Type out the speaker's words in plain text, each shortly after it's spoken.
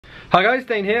Hi guys,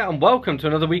 Dane here and welcome to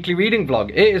another weekly reading vlog.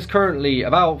 It is currently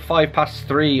about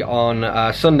 3:05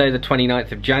 on Sunday the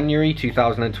 29th of January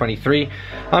 2023.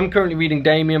 I'm currently reading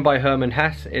Demian by Herman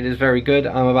Hesse. It is very good.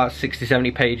 I'm about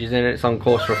 60-70 pages in it. It's on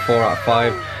course for a 4 out of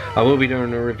 5. I will be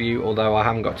doing a review, although I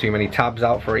haven't got too many tabs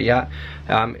out for it yet.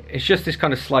 It's just this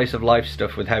kind of slice of life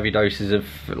stuff with heavy doses of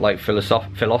like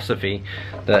philosophy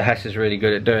that Hesse is really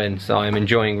good at doing, so I'm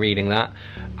enjoying reading that.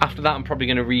 After that I'm probably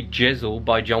going to read Jizzle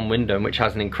by Wyndham, which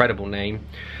has an incredible name.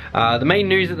 The main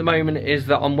news at the moment is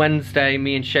that on Wednesday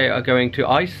me and Shay are going to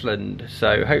Iceland,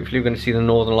 so hopefully we're going to see the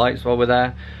Northern Lights while we're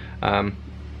there. I'm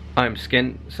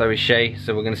skint, so is Shay,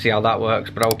 so we're going to see how that works,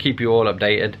 but I will keep you all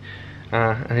updated.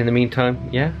 And in the meantime,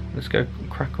 yeah, let's go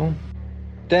crack on.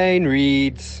 Dane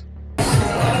reads.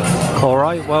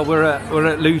 Alright, well we're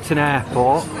at Luton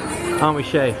Airport, aren't we,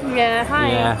 Shay? Yeah,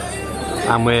 hi.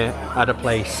 Yeah, and we're at a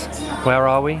place. Where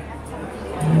are we?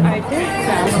 I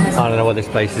don't know what this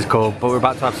place is called, but we're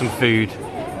about to have some food.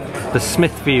 The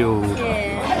Smithfield.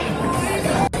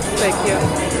 Yeah. So cute.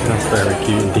 That's very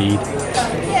cute indeed.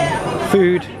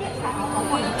 Food.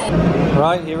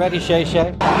 Right, you ready, Shay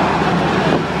Shay?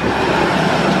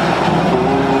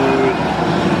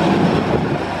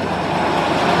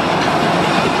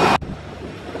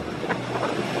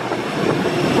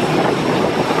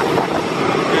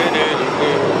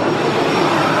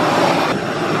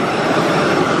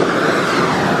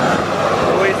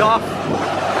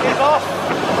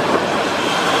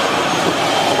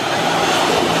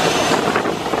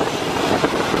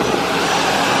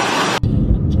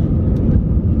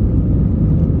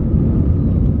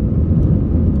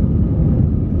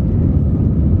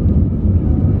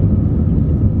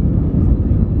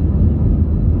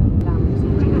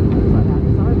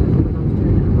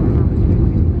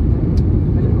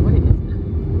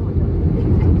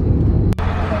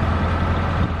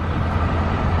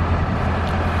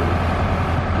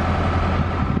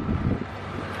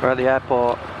 We're at the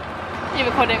airport. You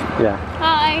recording? Yeah.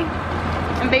 Hi.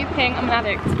 I'm vaping, I'm an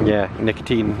addict. Yeah,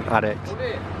 nicotine addict.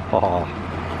 Oh.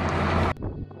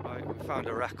 Right, we found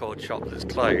a record shop that's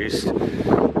closed.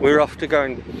 We're off to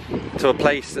going to a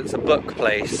place that's a book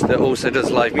place that also does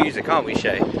live music, aren't we,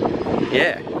 Shay?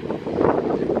 Yeah.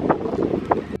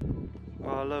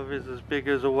 Our love is as big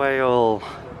as a whale.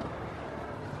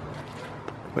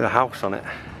 With a house on it.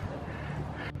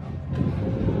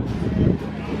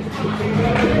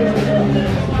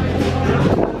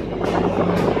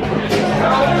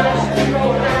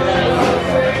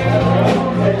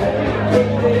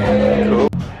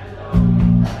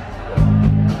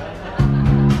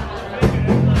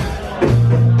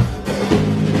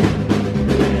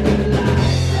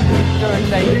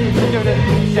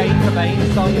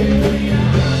 Cobain song.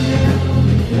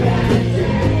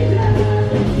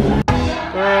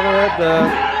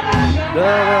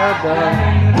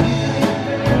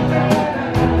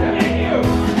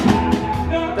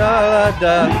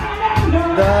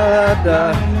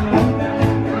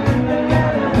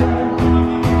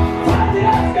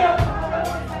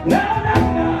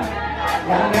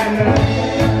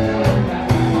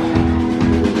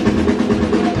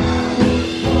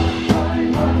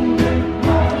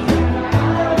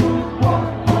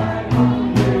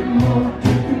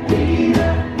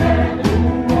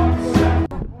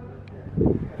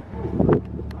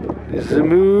 The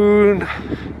moon.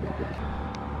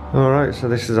 Alright, so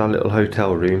this is our little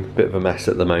hotel room. Bit of a mess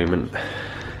at the moment.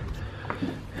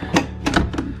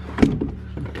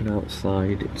 Looking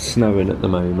outside, it's snowing at the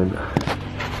moment.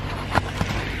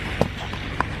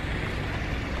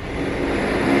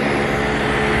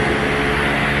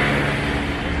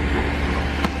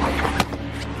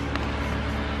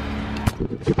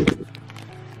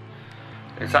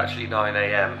 It's actually 9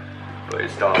 AM, but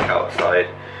it's dark outside.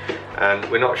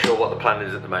 And we're not sure what the plan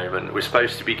is at the moment. We were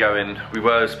supposed to be going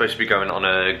on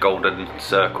a Golden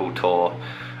Circle tour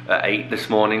at 8 this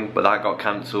morning, but that got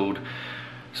cancelled.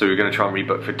 So we were going to try and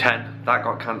rebook for 10. That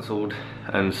got cancelled,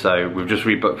 and so we've just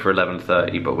rebooked for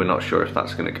 11:30, but we're not sure if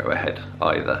that's going to go ahead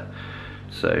either.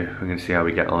 So we're going to see how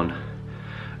we get on.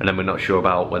 And then we're not sure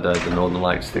about whether the Northern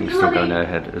Lights thing's still going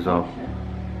ahead as well.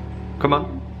 Come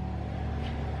on.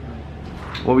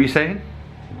 What were you saying?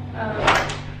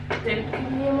 Don't give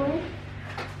me money.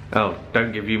 Oh,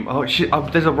 don't give you... Oh shit, oh,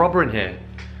 there's a robber in here.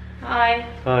 Hi.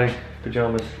 Hi,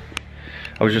 pyjamas.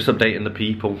 I was just updating the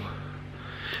people.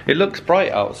 It looks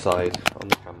bright outside on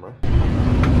the camera.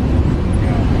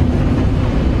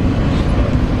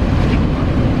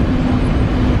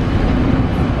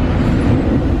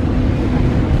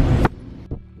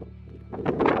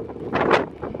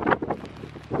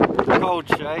 Cold,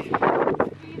 Shay.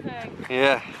 Freezing.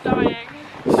 Yeah. Dying.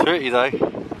 It's pretty though.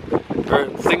 We're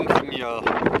thinking Ja.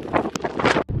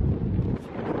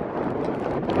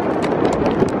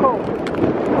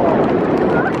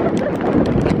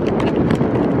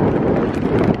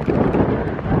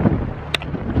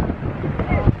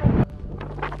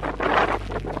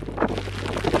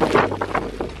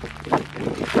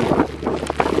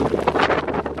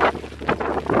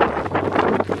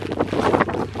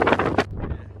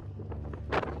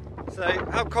 So,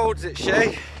 how cold is it,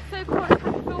 Shay? So cold, I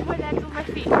can feel my legs on my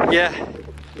feet. Yeah.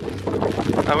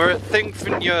 And we're at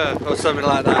Thingfinur or something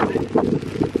like that.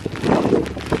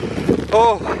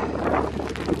 Oh,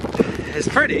 it's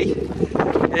pretty.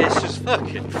 It's just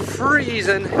fucking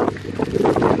freezing.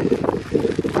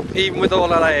 Even with all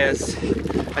the layers.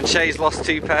 And Shay's lost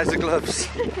 2 pairs of gloves.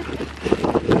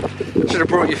 Should have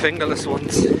brought your fingerless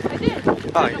ones. I did.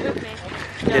 Oh, Not with me.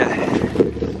 yeah.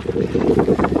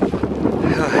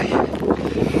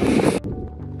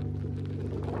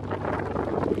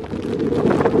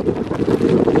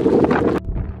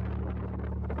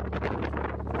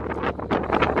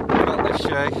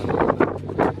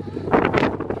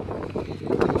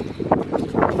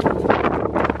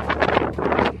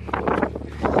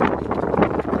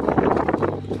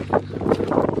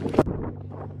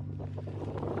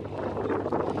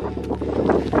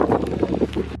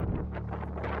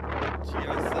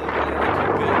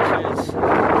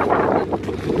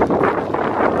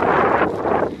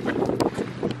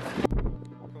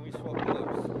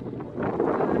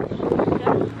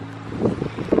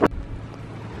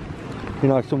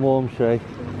 You're nice and warm, Shay.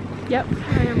 Yep,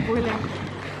 I am boiling.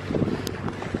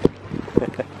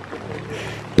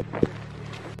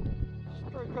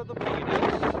 Stroke of the penis.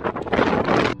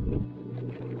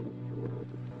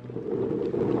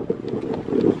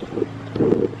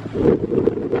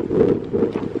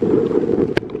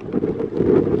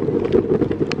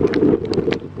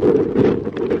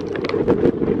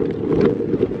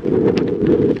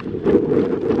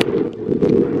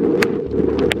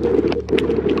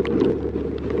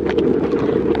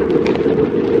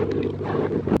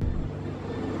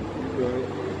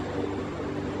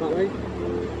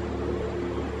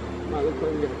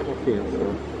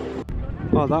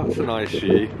 Oh, that's a nice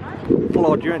view.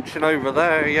 Blood, you ain't over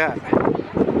there yet.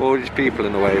 All these people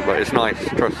in the way, but it's nice,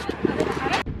 trust.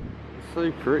 It's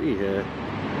so pretty here.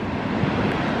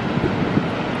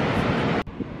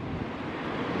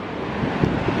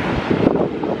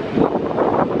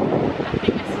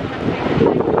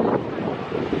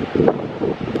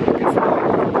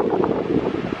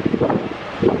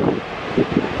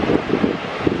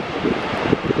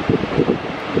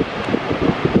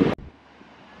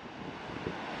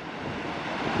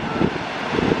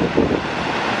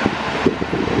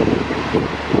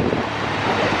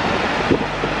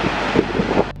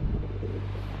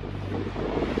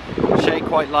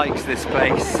 Quite likes this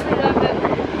place. I love it.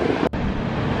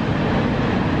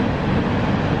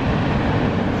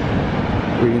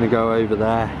 We're going to go over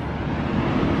there.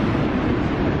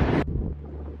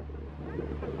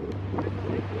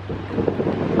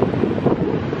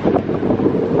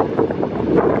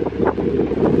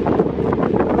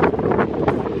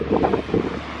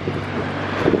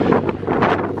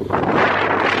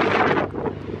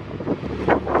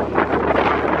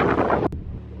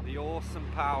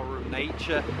 Power of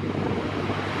nature.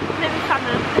 Never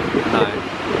salmon. No.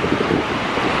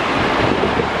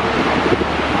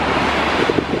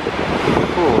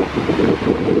 Oh.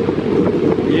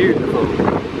 Beautiful.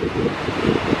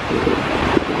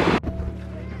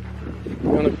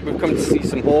 We've come to see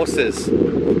some horses. Wait,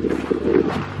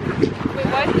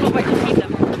 why is it not right to feed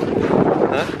them?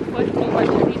 Huh? Why is it not right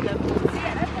to feed them?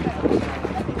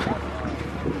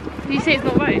 Did you say it's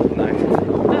not right? No.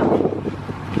 No.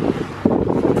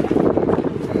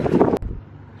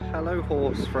 Hello,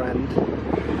 horse friend.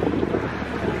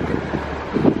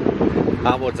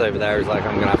 That woods over there is like,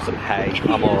 I'm gonna have some hay.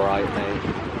 I'm alright, mate.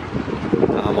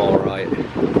 I'm alright.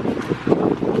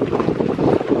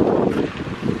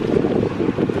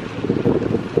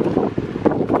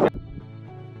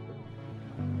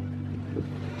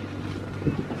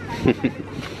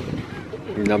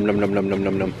 Num num num num num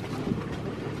num num.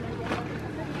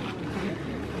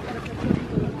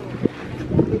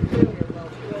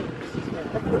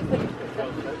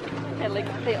 Yeah, like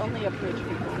they only approach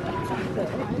people.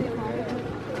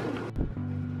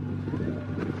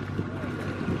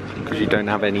 Because you don't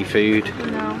have any food.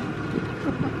 No.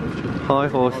 Hi,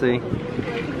 horsey.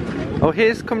 Oh,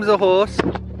 here comes a horse.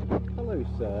 Hello,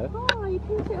 sir. Oh, you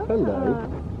can sit up. Hello.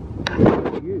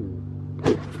 You.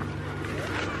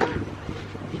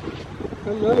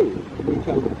 Hello.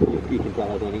 You can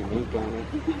tell I don't eat meat, can't you?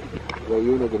 Well,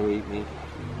 you're not going to eat me.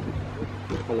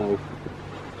 Hello.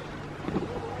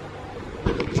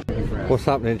 What's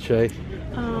happening, Shay?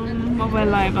 Vad var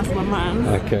live as my man.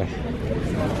 Okay.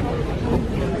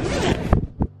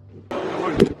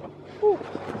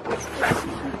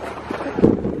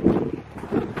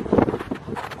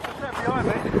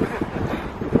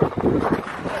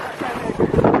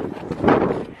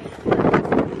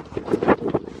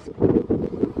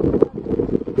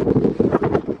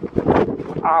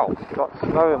 Ow, got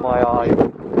snow in my eye.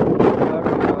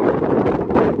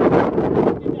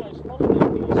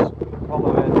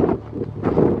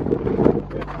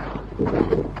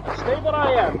 Stay where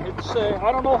I am. It's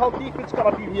I don't know how deep it's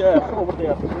gonna be over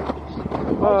there.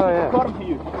 Oh yeah. Corn for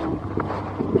you.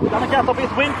 Gonna get a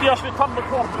bit windy as we turn the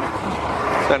corner.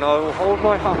 Then I will hold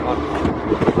my hat on.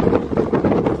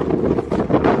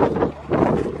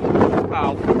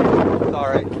 Ow.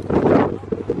 Sorry.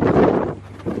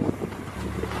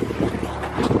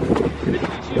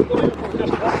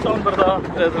 Just walk down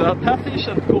where the path is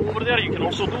and go over there. You can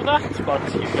also do that, but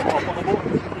you can hop on the boat.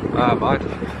 Ah, fine.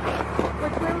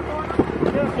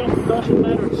 Yeah, it doesn't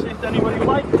matter. Sit anywhere you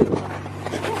like.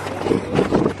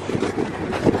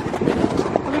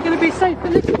 Are we going to be safe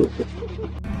in this?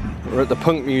 We're at the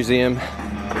Punk Museum.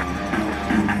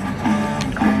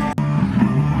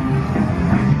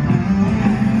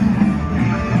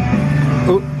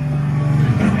 Ooh.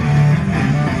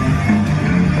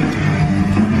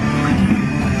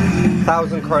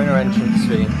 £1,000 entrance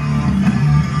fee.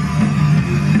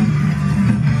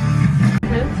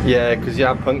 Yeah, because you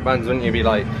have punk bands, wouldn't you? Be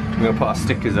like, we're gonna put our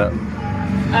stickers up.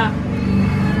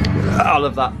 All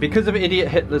of that. Because of idiot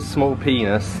Hitler's small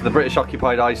penis, the British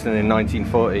occupied Iceland in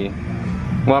 1940.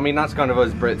 Well, I mean, that's kind of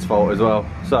us Brits' fault as well.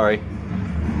 Sorry.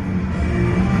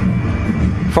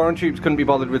 Foreign troops couldn't be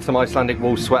bothered with some Icelandic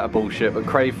wool sweater bullshit, but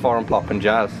crave foreign pop and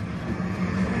jazz.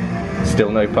 Still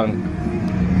no punk.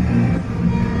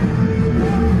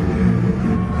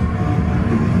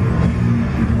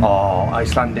 Oh,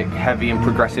 Icelandic heavy and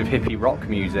progressive hippie rock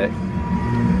music.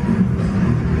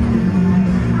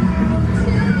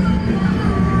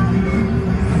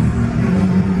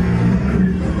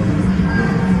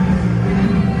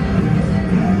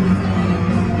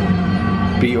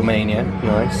 Beatlemania,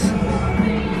 nice.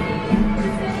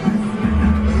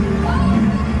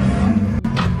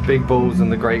 Big Balls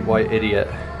and the Great White Idiot.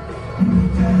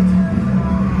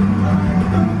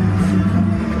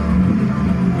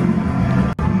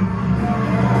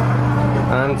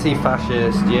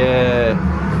 Anti-fascist, yeah.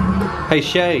 Hey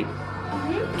Shay,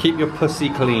 keep your pussy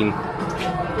clean.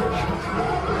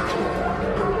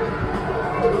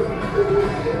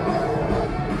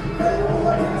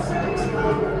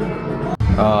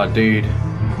 Oh dude,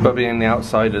 Bubby and the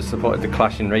Outsiders supported the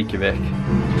Clash in Reykjavik.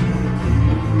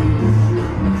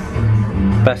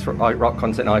 Best rock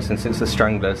concert in Iceland since the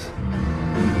Stranglers.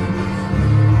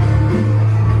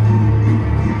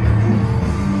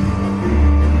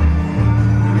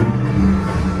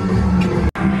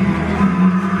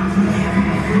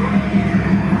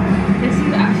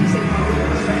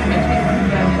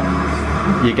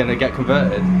 You're gonna get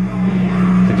converted?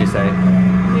 Did you say?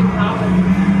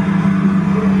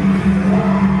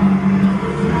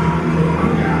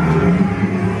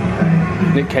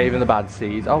 Nick Cave in the Bad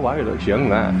Seeds. Oh wow, he looks young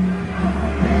there.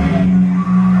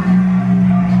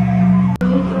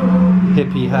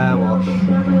 Hippie hair wash.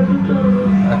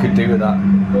 I could do with that.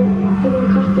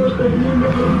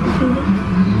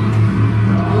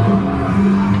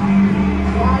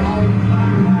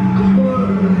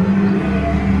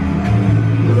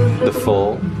 The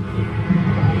Fall.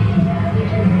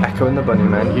 Echo and the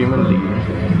Bunnymen, Human League.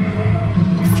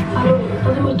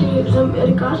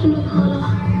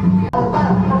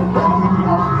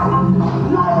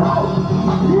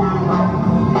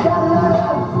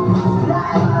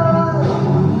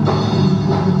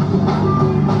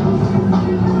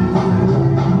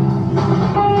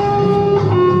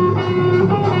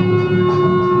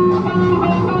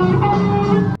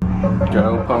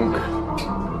 Go punk.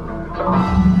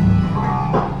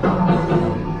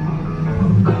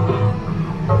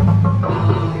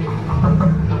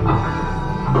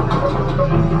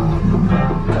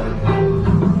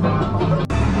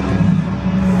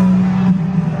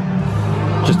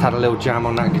 Just had a little jam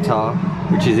on that guitar,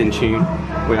 which is in tune,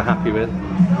 we are happy with.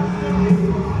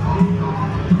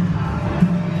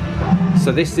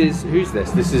 So this is, who's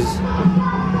this? This is,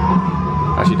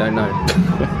 actually don't know.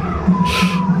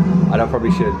 I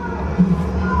probably should.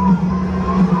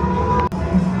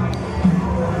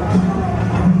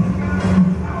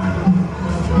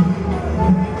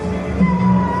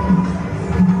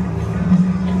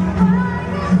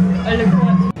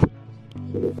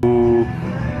 Ooh.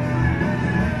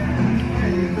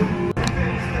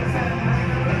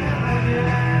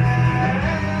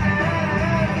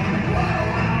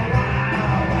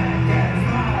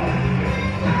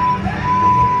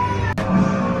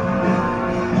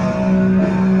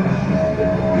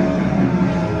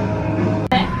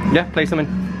 Yeah, play something.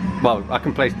 Well, I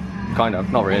can play, kind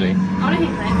of, not really. I want to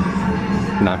hear playing.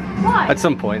 No. Why? At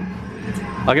some point.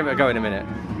 I'll give it a go in a minute.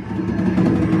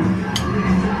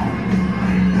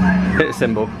 Hit a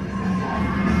cymbal.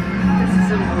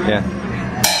 Yeah.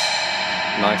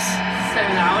 Nice. So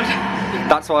loud.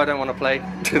 That's why I don't want to play.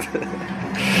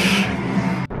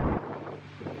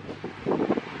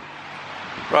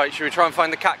 Right, should we try and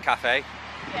find the cat cafe?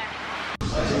 Yeah.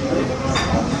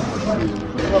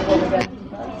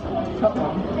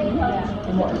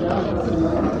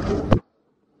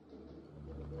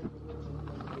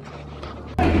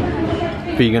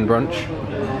 Vegan brunch.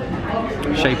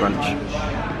 Shea brunch.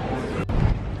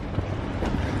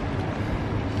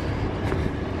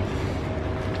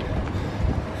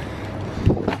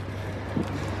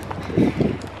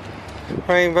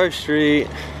 Rainbow Street.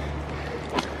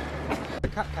 The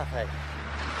cat cafe.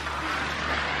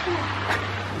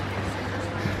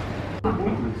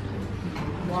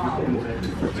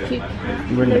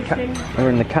 We're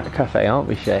in the cat cafe, aren't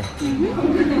we, Shay? Can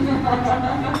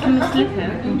we slip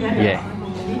him? Yeah.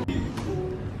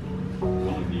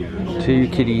 Two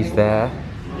kitties there.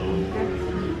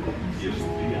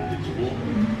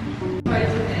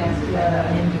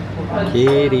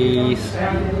 Kitties.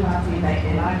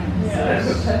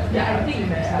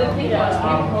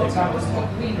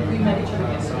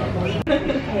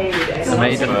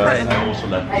 Made a friend.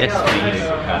 Yes, please.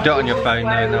 Do it on your phone though,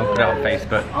 and they'll put it on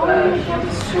Facebook.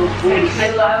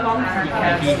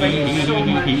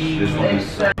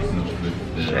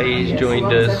 Shay's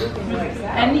joined us.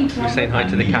 We're saying hi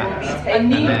to the cats.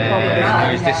 And then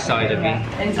where's this side of me?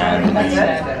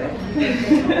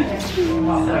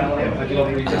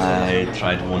 I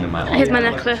tried one in my life. Here's my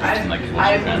necklace.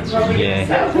 Yeah.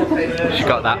 She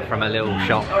got that from a little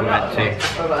shop we went to.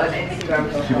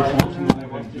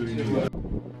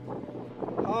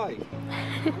 Hi.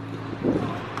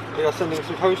 We are sending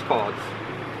some postcards.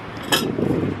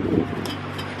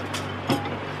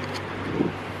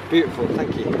 Beautiful,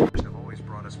 thank you. Have always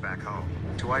brought us back home,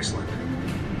 to Iceland.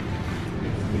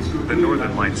 The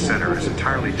Northern Lights Center is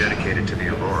entirely dedicated to the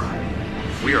aurora.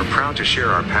 We are proud to share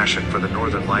our passion for the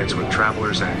Northern Lights with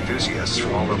travelers and enthusiasts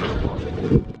from all over the world.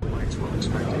 The lights were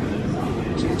expected.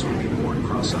 Teens would be born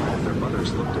cross-eyed if their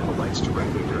mothers looked at the lights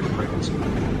directly during pregnancy.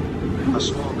 A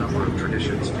small number of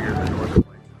traditions fear the Northern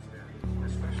Lights was dead,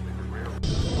 especially the rare.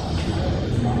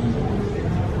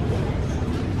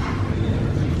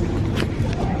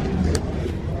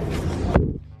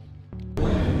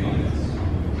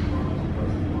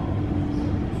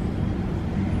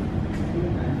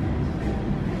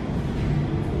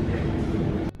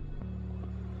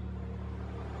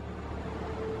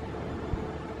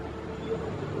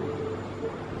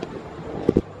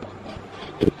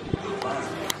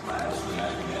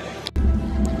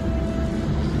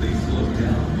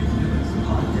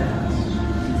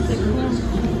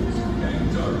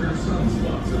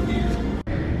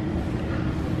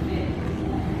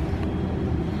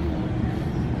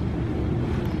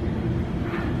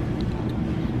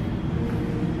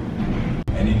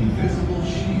 An invisible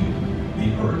shield, the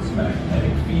Earth's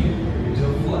magnetic field,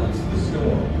 deflects the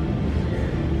storm.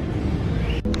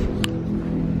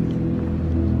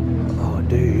 Oh,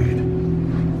 dude.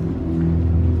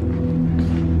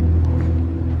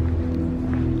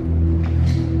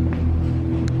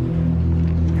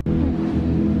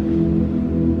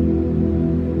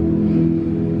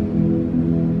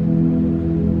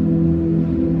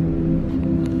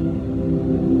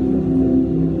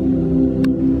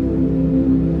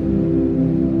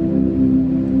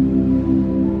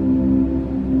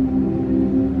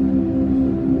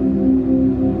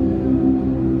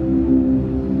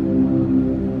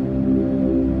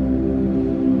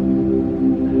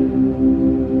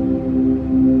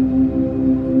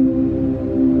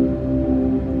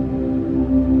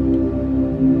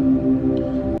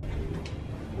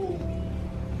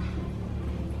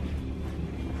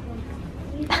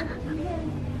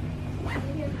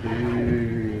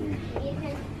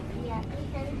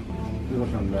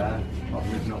 Look on there. Oh,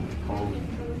 it's not cold.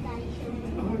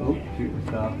 Oh, shoot the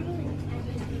star.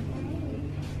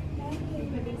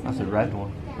 That's a red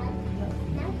one.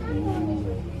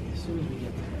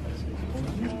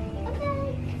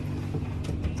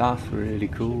 That's really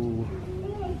cool.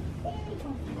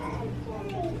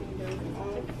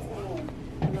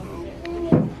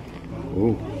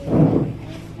 Oh.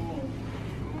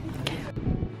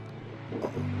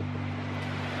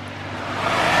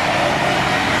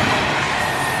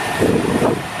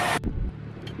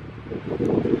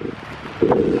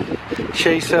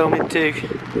 She's filming too.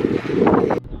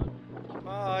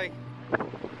 Bye.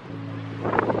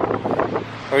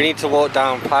 We need to walk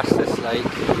down past this lake.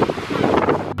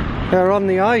 They're on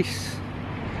the ice.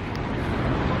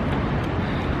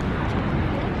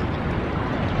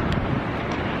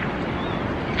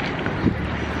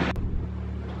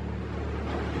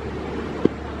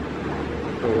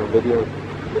 Video.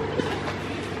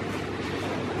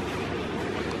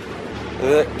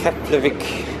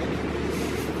 Keflavik.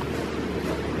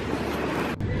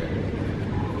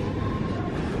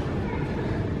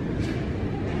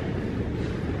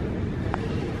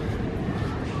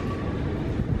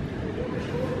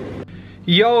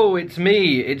 Yo, it's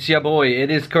me, it's your boy. It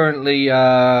is currently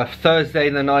Thursday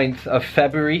the 9th of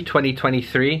February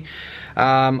 2023.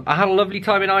 I had a lovely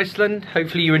time in Iceland.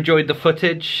 Hopefully you enjoyed the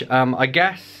footage. I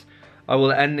guess I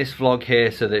will end this vlog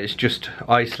here so that it's just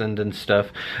Iceland and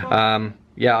stuff.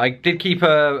 Yeah, I did keep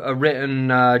a written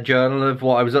journal of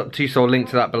what I was up to, so I'll link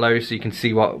to that below so you can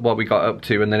see what we got up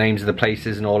to and the names of the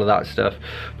places and all of that stuff.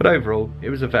 But overall, it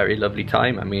was a very lovely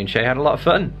time and me and Shay had a lot of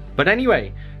fun. But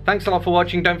anyway, thanks a lot for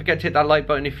watching. Don't forget to hit that like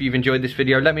button if you've enjoyed this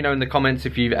video. Let me know in the comments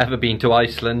if you've ever been to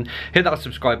Iceland. Hit that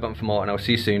subscribe button for more and I'll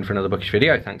see you soon for another bookish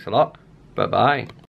video. Thanks a lot. Bye bye.